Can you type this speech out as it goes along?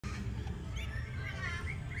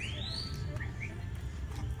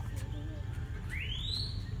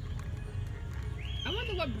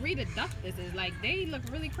what breed of duck this is. Like, they look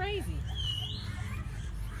really crazy.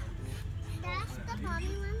 That's the mommy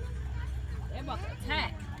one. They're about to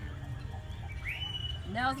attack.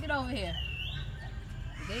 Now let's get over here.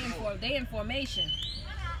 They in formation.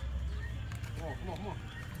 Come on, come on, come on.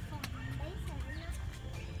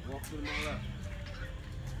 Walk to them all out.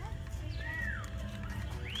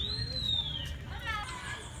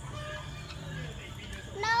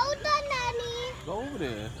 No, the nanny. Go over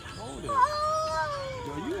there. Go over there. Oh.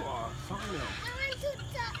 Yo, you are something else. I want to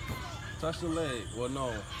touch it. Touch the leg. Well, no.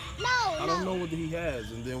 No, I don't know what he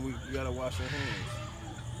has, and then we gotta wash our hands.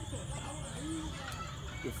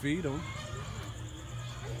 You feed him.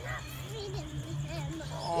 I'm not feeding him.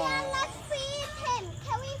 Oh. Yeah, let's feed him.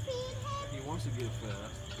 Can we feed him? He wants to get fed.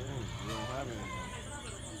 That's the thing. We don't have anything.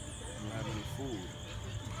 We don't have any food.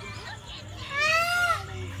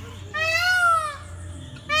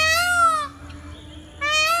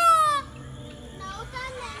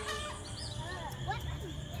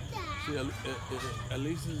 See, at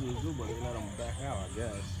least this is a zoo, but they let them back out, I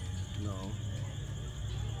guess. No.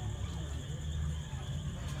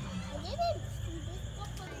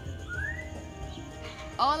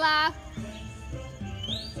 Hola.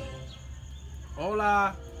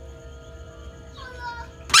 Hola.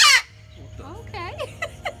 Okay.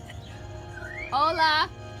 Hola.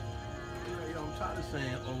 Yo, I'm tired of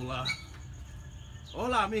saying hola.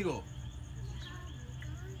 Hola, amigo.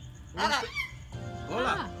 Hola.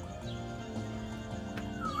 Hola.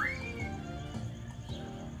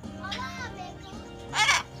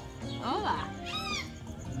 Hola.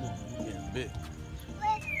 Come on, you getting bit.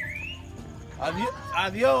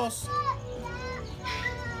 Adios.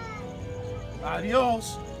 Adios.